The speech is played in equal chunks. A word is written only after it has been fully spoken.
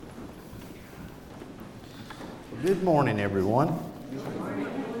Good morning, everyone.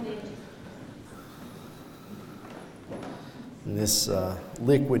 In this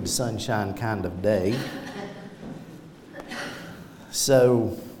liquid sunshine kind of day.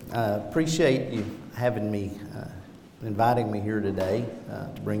 So, appreciate you having me, inviting me here today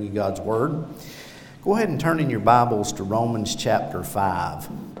to bring you God's Word. Go ahead and turn in your Bibles to Romans chapter 5.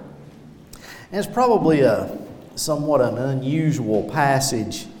 And it's probably somewhat an unusual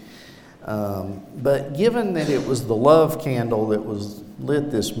passage. But given that it was the love candle that was lit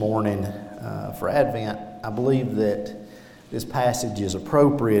this morning for Advent, I believe that this passage is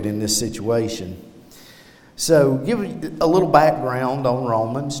appropriate in this situation. So give a little background on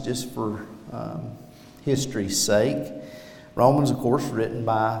Romans just for history's sake. Romans, of course, written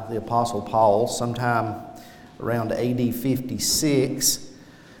by the Apostle Paul sometime around AD 56,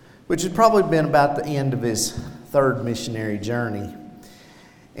 which had probably been about the end of his third missionary journey.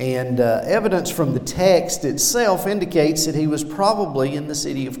 And evidence from the text itself indicates that he was probably in the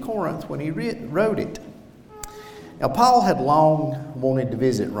city of Corinth when he wrote it. Now, Paul had long wanted to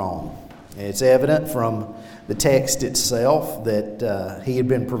visit Rome. It's evident from the text itself that he had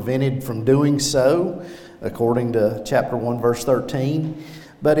been prevented from doing so, according to chapter 1, verse 13.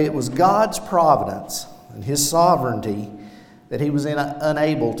 But it was God's providence and His sovereignty that he was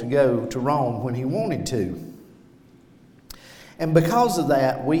unable to go to Rome when he wanted to. And because of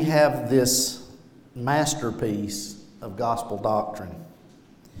that, we have this masterpiece of gospel doctrine.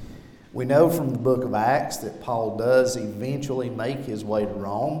 We know from the book of Acts that Paul does eventually make his way to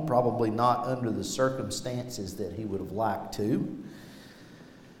Rome, probably not under the circumstances that he would have liked to,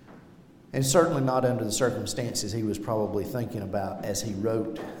 and certainly not under the circumstances he was probably thinking about as he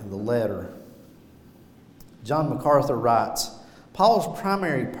wrote the letter. John MacArthur writes, Paul's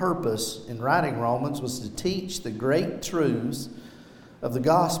primary purpose in writing Romans was to teach the great truths of the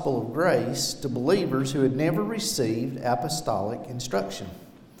gospel of grace to believers who had never received apostolic instruction.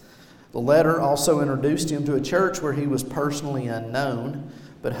 The letter also introduced him to a church where he was personally unknown,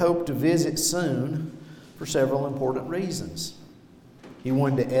 but hoped to visit soon for several important reasons. He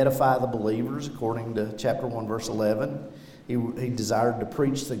wanted to edify the believers, according to chapter 1, verse 11. He desired to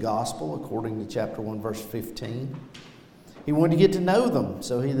preach the gospel, according to chapter 1, verse 15. He wanted to get to know them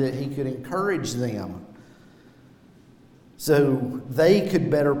so that he could encourage them, so they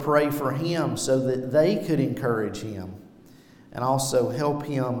could better pray for him, so that they could encourage him, and also help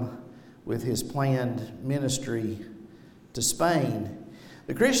him with his planned ministry to Spain.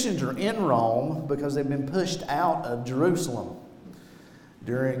 The Christians are in Rome because they've been pushed out of Jerusalem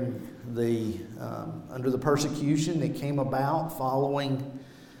during under the persecution that came about following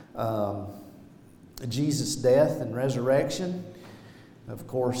Jesus' death and resurrection. Of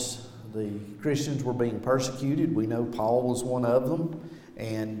course, the Christians were being persecuted. We know Paul was one of them.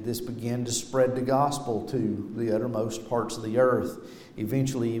 And this began to spread the gospel to the uttermost parts of the earth,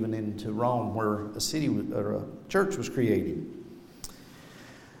 eventually even into Rome, where a city or a church was created.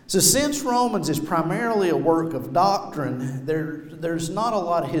 So since Romans is primarily a work of doctrine, there's not a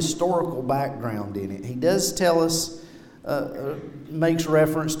lot of historical background in it. He does tell us, makes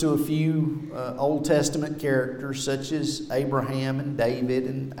reference to a few Old Testament characters such as Abraham and David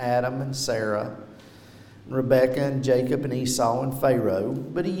and Adam and Sarah, Rebecca and Jacob and Esau and Pharaoh,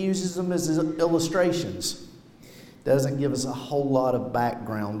 but he uses them as illustrations. Doesn't give us a whole lot of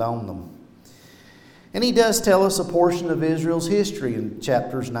background on them. And he does tell us a portion of Israel's history in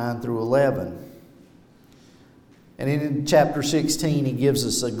chapters 9 through 11. And in chapter 16, he gives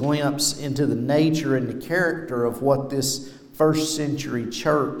us a glimpse into the nature and the character of what this first century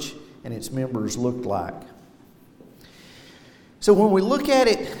church and its members looked like. So when we look at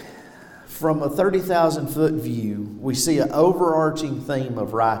it from a 30,000-foot view, we see an overarching theme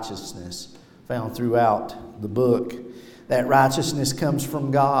of righteousness found throughout the book. That righteousness comes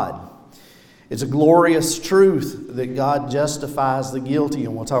from God. It's a glorious truth that God justifies the guilty,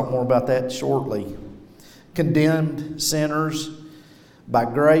 and we'll talk more about that shortly. Condemned sinners, by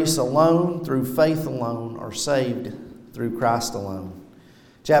grace alone, through faith alone, are saved through Christ alone.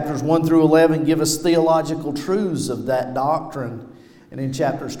 Chapters 1 through 11 give us theological truths of that doctrine. And in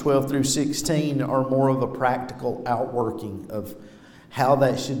chapters 12 through 16 are more of a practical outworking of how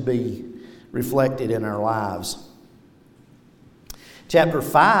that should be reflected in our lives. Chapter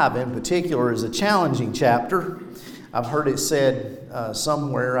 5 in particular is a challenging chapter. I've heard it said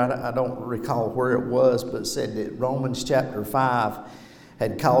somewhere, I don't recall where it was, but it said that Romans chapter 5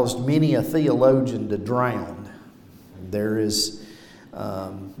 had caused many a theologian to drown. There is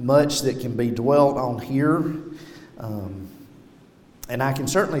much that can be dwelt on here. And I can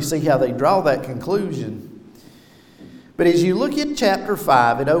certainly see how they draw that conclusion. But as you look at chapter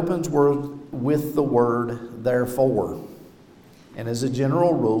 5, it opens with the word therefore. And as a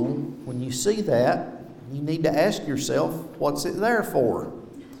general rule, when you see that, you need to ask yourself, what's it there for?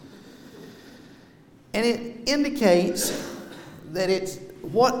 And it indicates that it's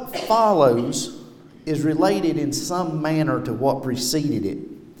what follows is related in some manner to what preceded it.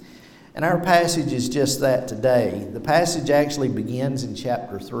 And our passage is just that today. The passage actually begins in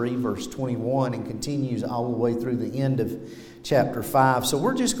chapter 3, verse 21, and continues all the way through the end of chapter 5. So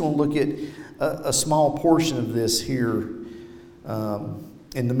we're just going to look at a small portion of this here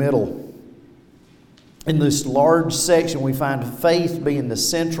in the middle. In this large section, we find faith being the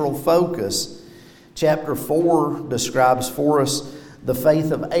central focus. Chapter 4 describes for us the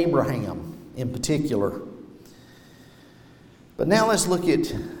faith of Abraham in particular. But now let's look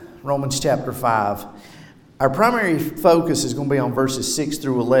at Romans chapter 5. Our primary focus is going to be on verses 6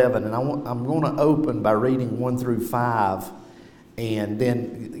 through 11, and I'm going to open by reading 1 through 5 and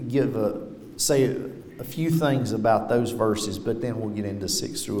then say a few things about those verses, but then we'll get into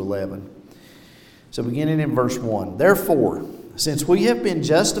 6 through 11. So beginning in verse 1. Therefore, since we have been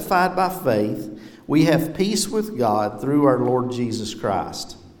justified by faith, we have peace with God through our Lord Jesus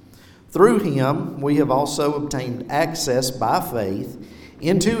Christ. Through him we have also obtained access by faith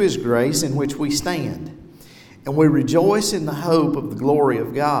into his grace in which we stand. And we rejoice in the hope of the glory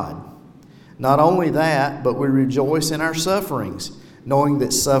of God. Not only that, but we rejoice in our sufferings, knowing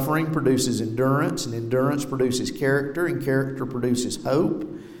that suffering produces endurance, and endurance produces character, and character produces hope.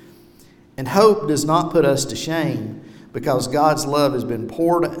 And hope does not put us to shame, because God's love has been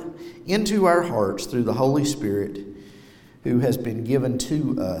poured into our hearts through the Holy Spirit who has been given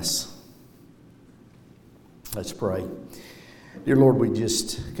to us. Let's pray. Dear Lord, we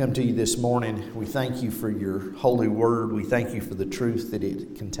just come to you this morning. We thank you for your holy word. We thank you for the truth that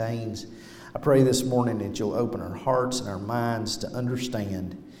it contains. I pray this morning that you'll open our hearts and our minds to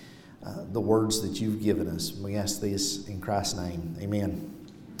understand the words that you've given us. We ask this in Christ's name. Amen.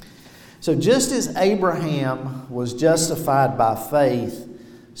 So just as Abraham was justified by faith,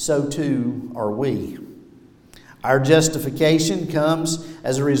 so too are we. Our justification comes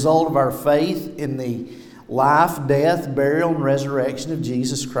as a result of our faith in the life, death, burial, and resurrection of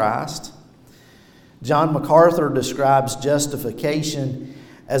Jesus Christ. John MacArthur describes justification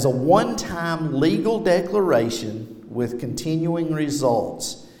as a one-time legal declaration with continuing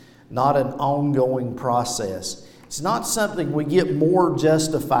results, not an ongoing process. It's not something we get more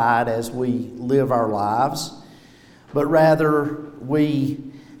justified as we live our lives, but rather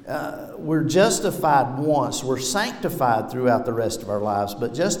we're justified once. We're sanctified throughout the rest of our lives,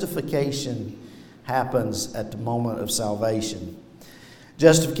 but justification happens at the moment of salvation.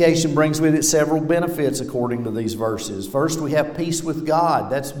 Justification brings with it several benefits according to these verses. First, we have peace with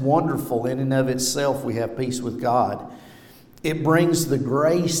God. That's wonderful in and of itself. We have peace with God. It brings the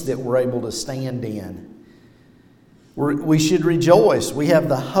grace that we're able to stand in. We should rejoice. We have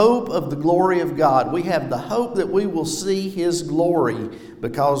the hope of the glory of God. We have the hope that we will see his glory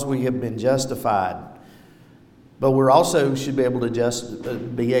because we have been justified. But we also should be able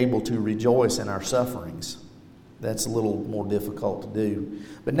to rejoice in our sufferings. That's a little more difficult to do.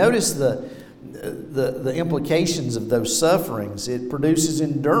 But notice the implications of those sufferings. It produces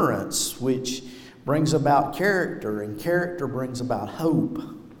endurance, which brings about character, and character brings about hope.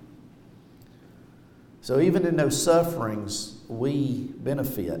 So even in those sufferings, we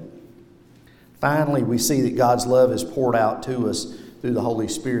benefit. Finally, we see that God's love is poured out to us through the Holy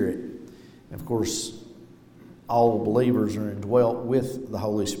Spirit. And of course, all believers are indwelt with the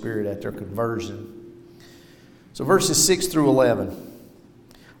Holy Spirit at their conversion. So verses 6 through 11.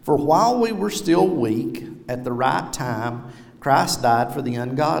 For while we were still weak, at the right time, Christ died for the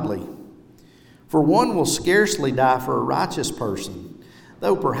ungodly. For one will scarcely die for a righteous person,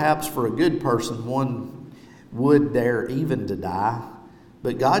 though perhaps for a good person one would dare even to die.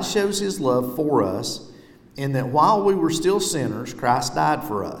 But God shows his love for us, in that while we were still sinners, Christ died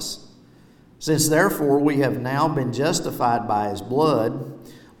for us. Since therefore we have now been justified by his blood,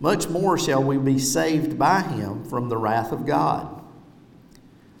 much more shall we be saved by him from the wrath of God.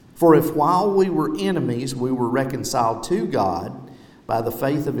 For if while we were enemies we were reconciled to God by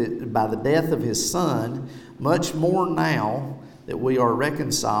the death of his Son, much more now that we are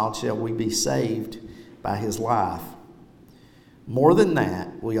reconciled shall we be saved by his life. More than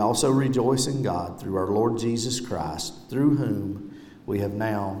that, we also rejoice in God through our Lord Jesus Christ, through whom we have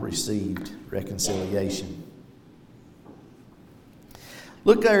now received reconciliation.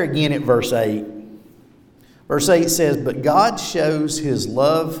 Look there again at verse 8. Verse 8 says, But God shows his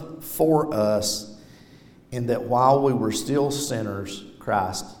love for us in that while we were still sinners,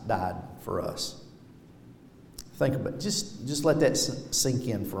 Christ died for us. Think about it. Just let that sink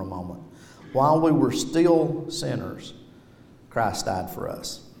in for a moment. While we were still sinners, Christ died for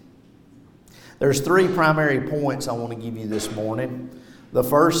us. There's 3 primary points I want to give you this morning. The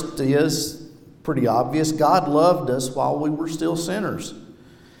first is pretty obvious. God loved us while we were still sinners.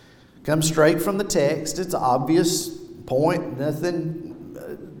 Comes straight from the text. It's an obvious point.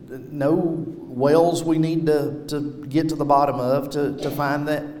 No wells we need to get to the bottom of to find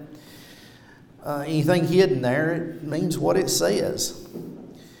that anything hidden there. It means what it says.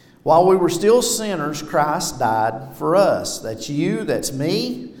 While we were still sinners, Christ died for us. That's you, that's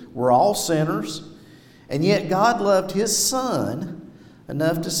me. We're all sinners. And yet God loved His Son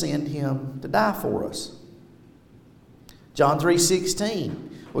enough to send Him to die for us. John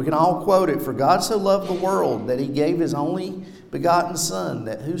 3:16. We can all quote it. For God so loved the world that He gave His only begotten Son,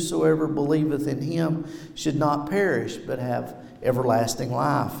 that whosoever believeth in Him should not perish, but have everlasting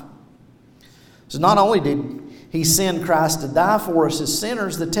life. So not only did He send Christ to die for us as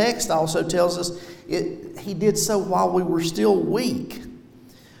sinners, the text also tells us He did so while we were still weak.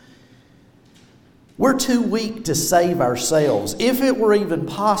 We're too weak to save ourselves. If it were even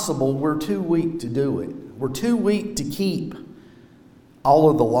possible, we're too weak to do it. We're too weak to keep all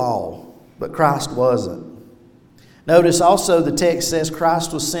of the law, but Christ wasn't. Notice also the text says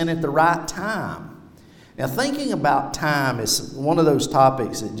Christ was sent at the right time. Now, thinking about time is one of those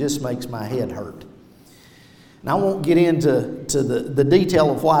topics that just makes my head hurt. And I won't get into the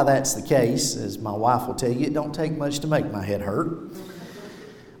detail of why that's the case. As my wife will tell you, it don't take much to make my head hurt.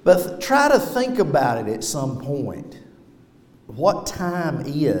 But try to think about it at some point. What time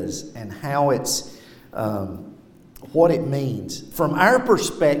is and how it's, what it means. From our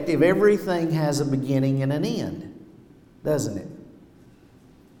perspective, everything has a beginning and an end, doesn't it?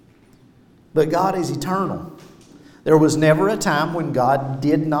 But God is eternal. There was never a time when God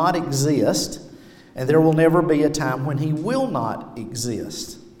did not exist, and there will never be a time when He will not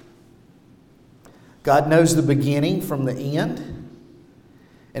exist. God knows the beginning from the end.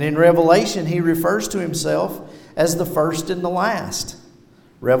 And in Revelation, He refers to Himself as the first and the last.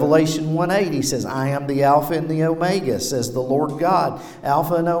 Revelation 1:8, He says, I am the Alpha and the Omega, says the Lord God.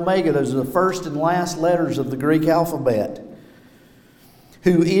 Alpha and Omega, those are the first and last letters of the Greek alphabet.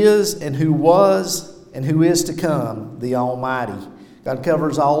 Who is and who was and who is to come, the Almighty. God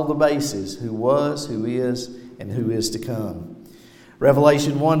covers all the bases. Who was, who is, and who is to come.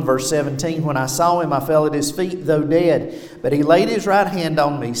 Revelation 1 verse 17, when I saw Him, I fell at His feet, though dead. But He laid His right hand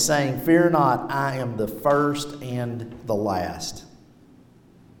on me, saying, Fear not, I am the first and the last.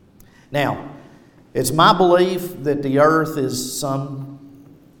 Now, it's my belief that the earth is some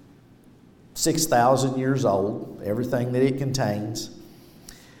 6,000 years old, everything that it contains.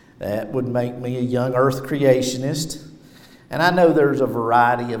 That would make me a young earth creationist. And I know there's a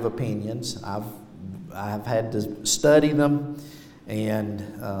variety of opinions. I've had to study them. And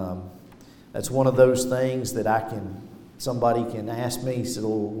that's one of those things that somebody can ask me, said,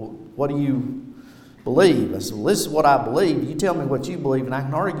 well, what do you believe? I said, well, this is what I believe. You tell me what you believe and I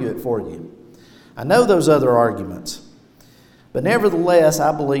can argue it for you. I know those other arguments. But nevertheless,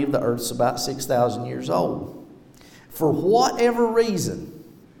 I believe the earth's about 6,000 years old. For whatever reason,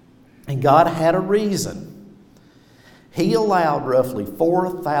 and God had a reason, He allowed roughly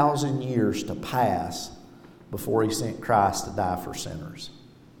 4,000 years to pass before He sent Christ to die for sinners.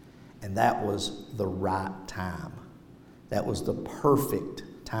 And that was the right time. That was the perfect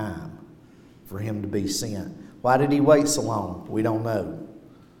time for Him to be sent. Why did He wait so long? We don't know.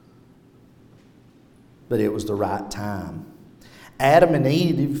 But it was the right time. Adam and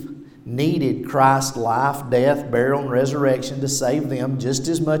Eve needed Christ's life, death, burial, and resurrection to save them just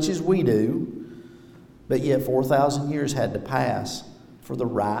as much as we do. But yet 4,000 years had to pass for the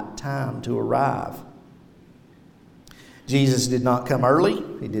right time to arrive. Jesus did not come early.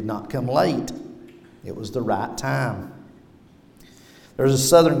 He did not come late. It was the right time. There's a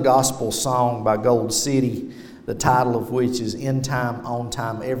Southern gospel song by Gold City, the title of which is In Time, On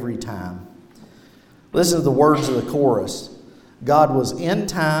Time, Every Time. Listen to the words of the chorus. God was in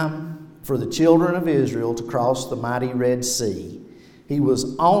time for the children of Israel to cross the mighty Red Sea. He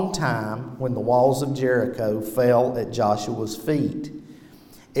was on time when the walls of Jericho fell at Joshua's feet.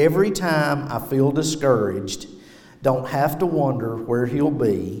 Every time I feel discouraged, don't have to wonder where He'll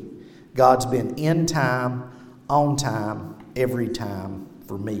be. God's been in time, on time, every time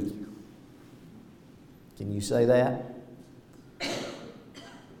for me. Can you say that?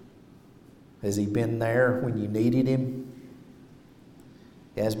 Has He been there when you needed Him?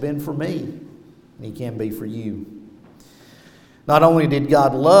 He has been for me, and He can be for you. Not only did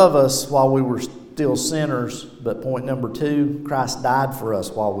God love us while we were still sinners, but point number 2, Christ died for us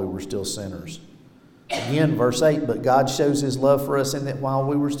while we were still sinners. Again, verse 8, but God shows His love for us in that while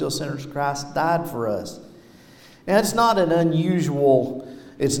we were still sinners, Christ died for us. And it's not unusual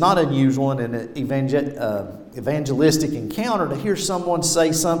in an evangelistic encounter to hear someone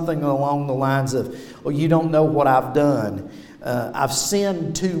say something along the lines of, well, you don't know what I've done. I've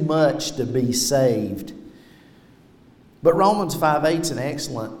sinned too much to be saved. But Romans 5:8 is an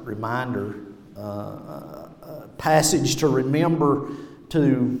excellent reminder, passage to remember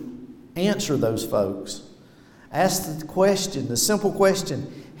to answer those folks. Ask the question, the simple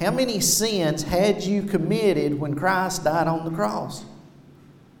question, how many sins had you committed when Christ died on the cross?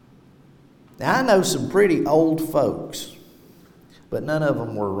 Now, I know some pretty old folks, but none of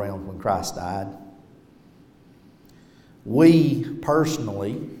them were around when Christ died. We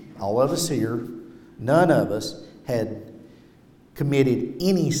personally, all of us here, none of us had committed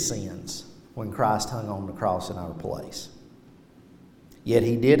any sins when Christ hung on the cross in our place. Yet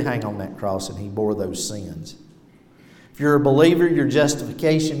He did hang on that cross and He bore those sins. If you're a believer, your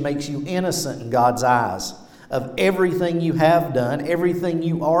justification makes you innocent in God's eyes of everything you have done, everything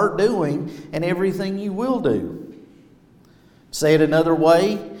you are doing, and everything you will do. Say it another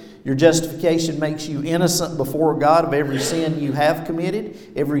way, your justification makes you innocent before God of every sin you have committed,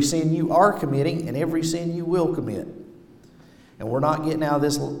 every sin you are committing, and every sin you will commit. And we're not getting out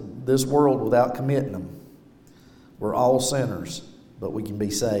of this world without committing them. We're all sinners, but we can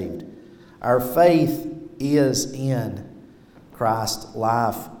be saved. Our faith is in Christ's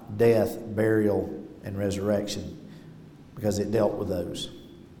life, death, burial, and resurrection, because it dealt with those.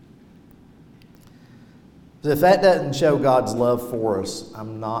 So if that doesn't show God's love for us,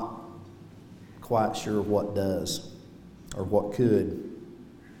 I'm not quite sure what does or what could.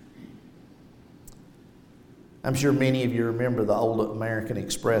 I'm sure many of you remember the old American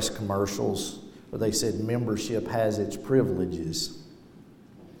Express commercials where they said membership has its privileges.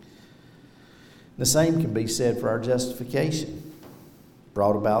 The same can be said for our justification,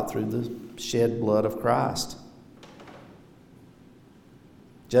 brought about through the shed blood of Christ.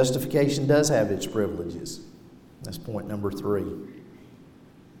 Justification does have its privileges. That's point number 3.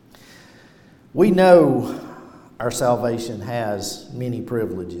 We know our salvation has many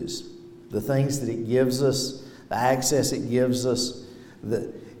privileges. The things that it gives us, the access it gives us,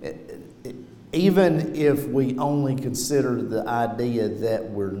 even if we only consider the idea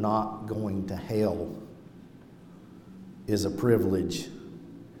that we're not going to hell is a privilege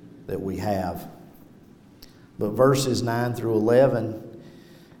that we have. But verses 9 through 11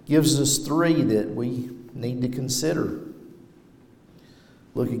 gives us 3 that we need to consider.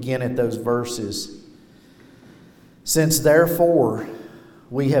 Look again at those verses. Since therefore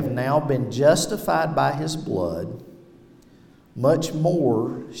we have now been justified by His blood, much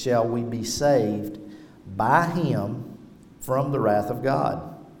more shall we be saved by Him from the wrath of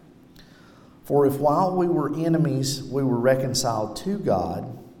God. For if while we were enemies we were reconciled to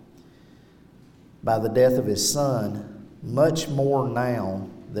God by the death of His Son, much more now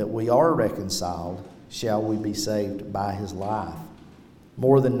that we are reconciled shall we be saved by His life.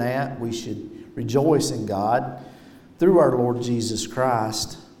 More than that, we should rejoice in God through our Lord Jesus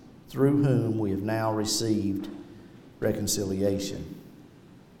Christ, through whom we have now received reconciliation.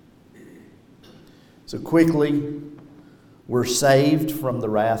 So quickly, we're saved from the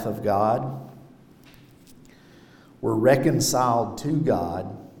wrath of God. We're reconciled to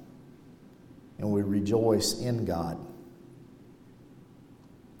God, and we rejoice in God.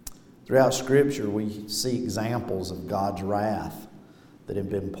 Throughout Scripture, we see examples of God's wrath that have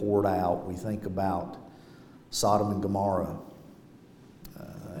been poured out. We think about Sodom and Gomorrah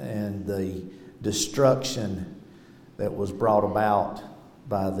and the destruction that was brought about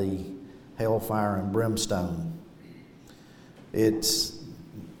by the hellfire and brimstone. It's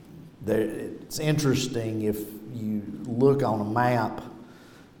interesting if you look on a map,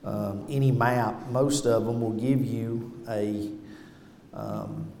 any map, most of them will give you a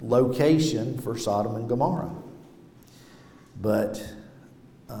location for Sodom and Gomorrah. But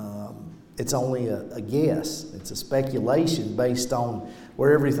it's only a guess. It's a speculation based on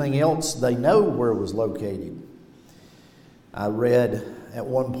where everything else they know where it was located. I read at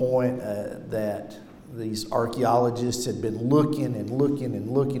one point that these archaeologists had been looking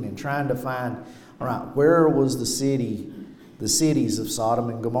and trying to find, all right, where was the cities of Sodom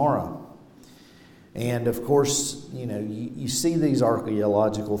and Gomorrah? And of course, you see these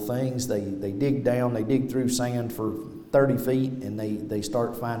archaeological things. They dig down, they dig through sand for 30 feet, and they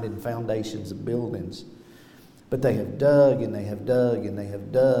start finding foundations of buildings. But they have dug and they have dug and they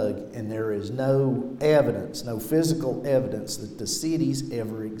have dug, and there is no evidence, no physical evidence that the cities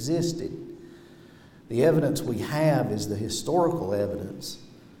ever existed. The evidence we have is the historical evidence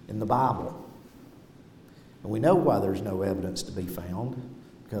in the Bible. And we know why there's no evidence to be found,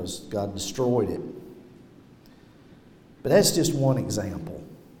 because God destroyed it. But that's just one example.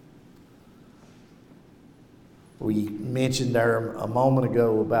 We mentioned there a moment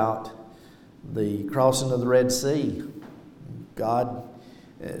ago about the crossing of the Red Sea. God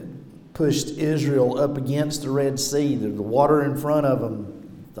pushed Israel up against the Red Sea. The water in front of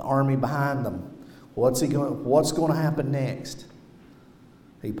them, the army behind them. What's going to happen next?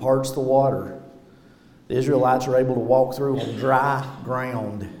 He parts the water. The Israelites are able to walk through on dry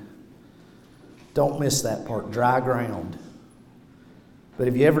ground. Don't miss that part, dry ground. But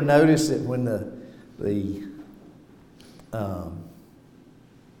have you ever noticed that when the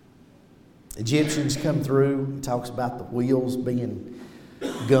Egyptians come through, it talks about the wheels being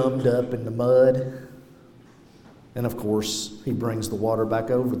gummed up in the mud. And of course, he brings the water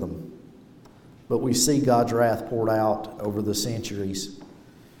back over them. But we see God's wrath poured out over the centuries.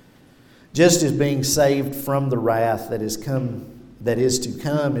 Just as being saved from the wrath that is to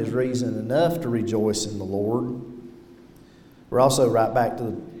come is reason enough to rejoice in the Lord,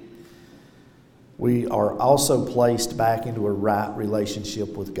 we are also placed back into a right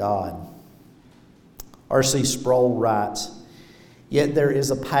relationship with God. R.C. Sproul writes, "Yet there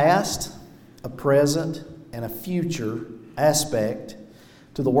is a past, a present, and a future aspect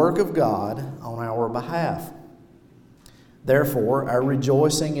to the work of God on our behalf. Therefore, our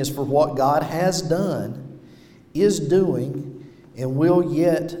rejoicing is for what God has done, is doing, and will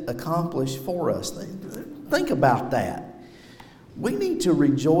yet accomplish for us." Think about that. We need to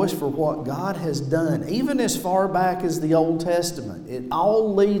rejoice for what God has done, even as far back as the Old Testament. It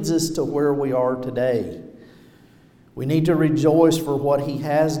all leads us to where we are today. We need to rejoice for what He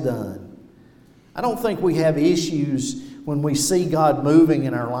has done. I don't think we have issues when we see God moving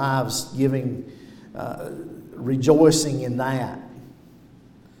in our lives, rejoicing in that.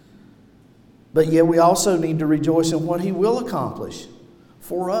 But yet we also need to rejoice in what He will accomplish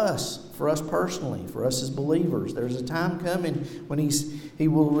for us personally, for us as believers. There's a time coming when He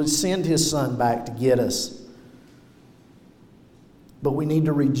will send His Son back to get us. But we need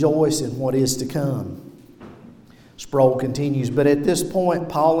to rejoice in what is to come. Sproul continues, but at this point,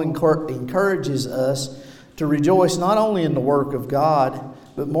 Paul encourages us to rejoice not only in the work of God,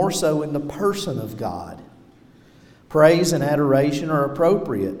 but more so in the person of God. Praise and adoration are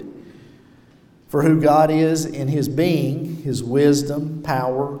appropriate for who God is in His being, His wisdom,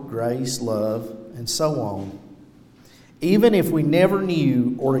 power, grace, love, and so on. Even if we never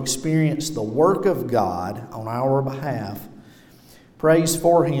knew or experienced the work of God on our behalf, praise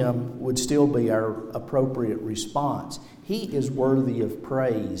for Him would still be our appropriate response. He is worthy of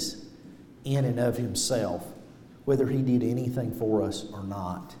praise in and of Himself, whether He did anything for us or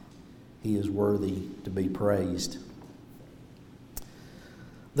not. He is worthy to be praised.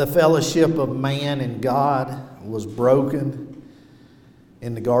 The fellowship of man and God was broken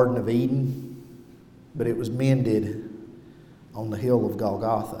in the Garden of Eden, but it was mended on the hill of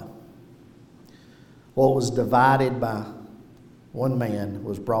Golgotha. What was divided by one man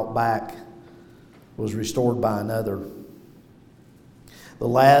was brought back, was restored by another. The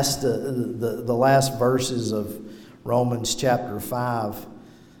last verses of Romans chapter 5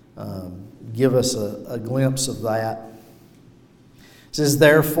 give us a glimpse of that. It says,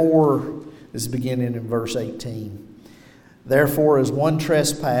 therefore, this is beginning in verse 18. Therefore, as one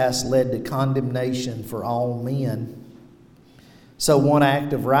trespass led to condemnation for all men, so one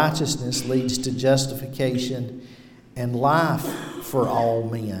act of righteousness leads to justification and life for all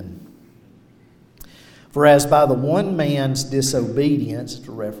men. For as by the one man's disobedience, it's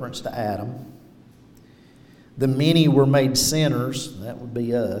a reference to Adam, the many were made sinners, that would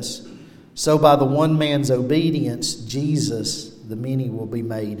be us, so by the one man's obedience, Jesus, the many will be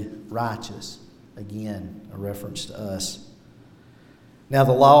made righteous. Again, a reference to us. Now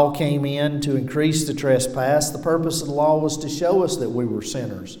the law came in to increase the trespass. The purpose of the law was to show us that we were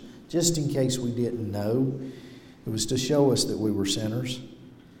sinners, just in case we didn't know. It was to show us that we were sinners.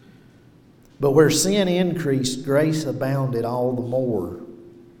 But where sin increased, grace abounded all the more.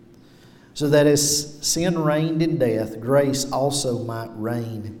 So that as sin reigned in death, grace also might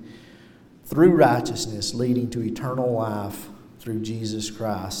reign through righteousness, leading to eternal life through Jesus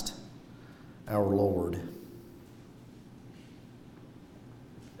Christ, our Lord.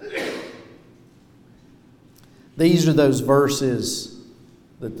 These are those verses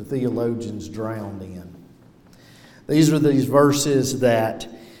that the theologians drowned in. These are these verses that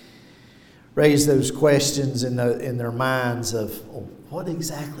raise those questions in their minds of, oh, what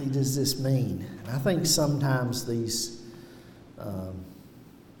exactly does this mean? And I think sometimes these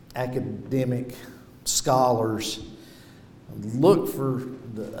academic scholars look for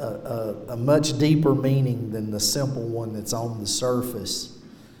a much deeper meaning than the simple one that's on the surface.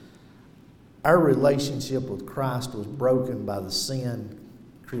 Our relationship with Christ was broken by the sin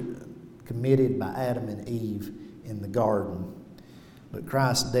committed by Adam and Eve in the garden. But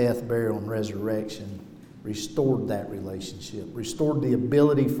Christ's death, burial, and resurrection restored that relationship, restored the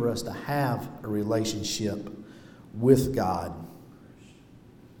ability for us to have a relationship with God.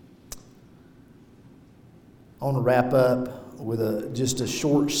 I want to wrap up with just a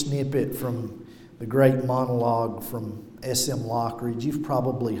short snippet from the great monologue from S.M. Lockridge. You've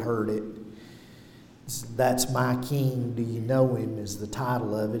probably heard it. That's My King, Do You Know Him is the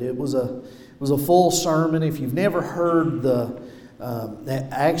title of it. It was a full sermon. If you've never heard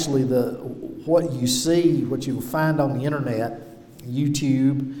what you see, what you will find on the internet,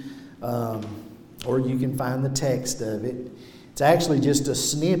 YouTube, or you can find the text of it. It's actually just a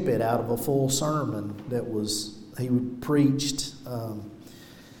snippet out of a full sermon that he preached on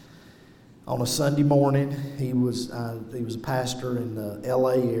a Sunday morning. He was a pastor in the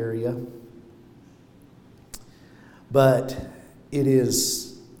L.A. area. But it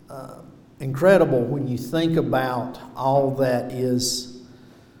is incredible when you think about all that is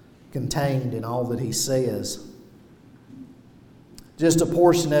contained in all that he says. Just a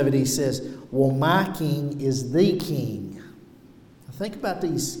portion of it, he says, "Well, my King is the King." Now think about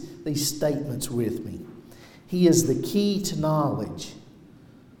these statements with me. He is the key to knowledge.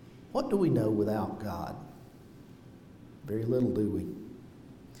 What do we know without God? Very little, do we?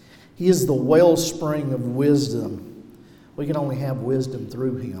 He is the wellspring of wisdom. We can only have wisdom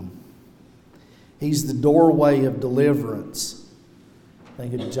through Him. He's the doorway of deliverance.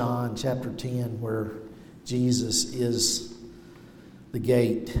 Think of John chapter 10 where Jesus is the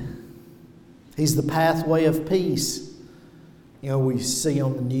gate. He's the pathway of peace. You know, we see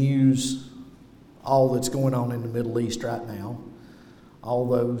on the news all that's going on in the Middle East right now. All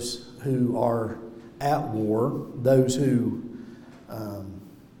those who are at war, those who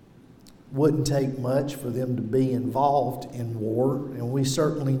wouldn't take much for them to be involved in war, and we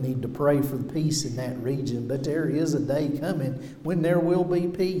certainly need to pray for the peace in that region. But there is a day coming when there will be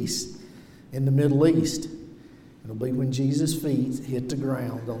peace in the Middle East. It'll be when Jesus' feet hit the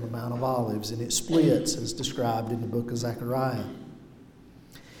ground on the Mount of Olives and it splits as described in the book of Zechariah.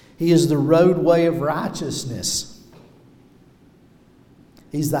 He is the roadway of righteousness.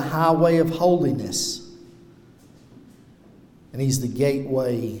 He's the highway of holiness. And He's the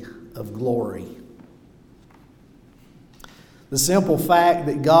gateway of glory. The simple fact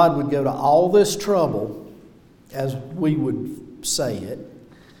that God would go to all this trouble, as we would say it,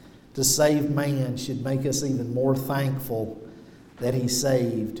 to save man should make us even more thankful that He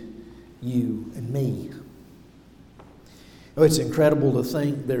saved you and me. Oh, it's incredible to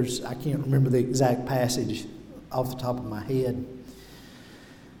think I can't remember the exact passage off the top of my head,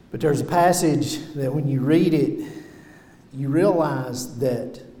 but there's a passage that when you read it, you realize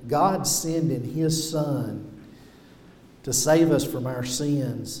that God sending His Son to save us from our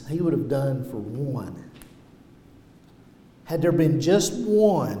sins, He would have done for one. Had there been just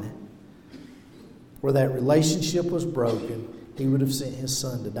one where that relationship was broken, He would have sent His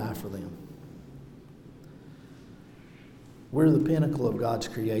Son to die for them. We're the pinnacle of God's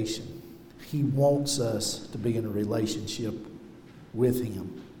creation. He wants us to be in a relationship with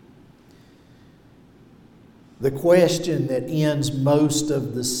Him. The question that ends most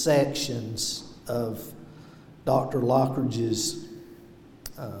of the sections of Dr. Lockridge's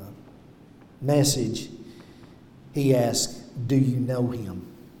message, he asks, "Do you know Him?"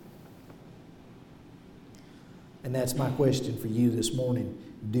 And that's my question for you this morning.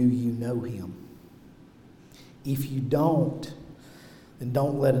 Do you know Him? If you don't, then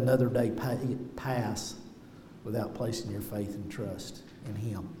don't let another day pass without placing your faith and trust in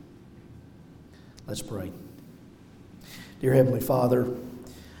Him. Let's pray. Dear Heavenly Father,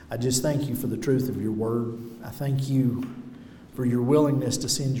 I just thank You for the truth of Your word. I thank You for Your willingness to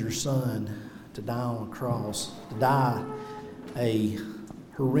send Your Son to die on a cross, to die a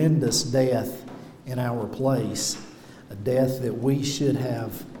horrendous death in our place, a death that we should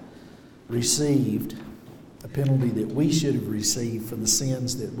have received, a penalty that we should have received for the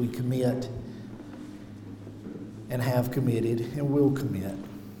sins that we commit and have committed and will commit.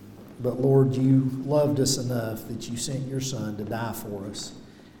 But Lord, You loved us enough that You sent Your Son to die for us.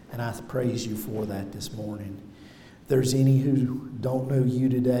 And I praise You for that this morning. If there's any who don't know You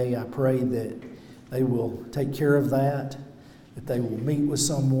today, I pray that they will take care of that they will meet with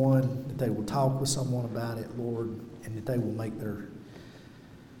someone, that they will talk with someone about it, Lord, and that they will make their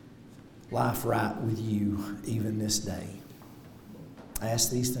life right with You even this day. I ask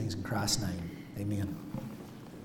these things in Christ's name. Amen.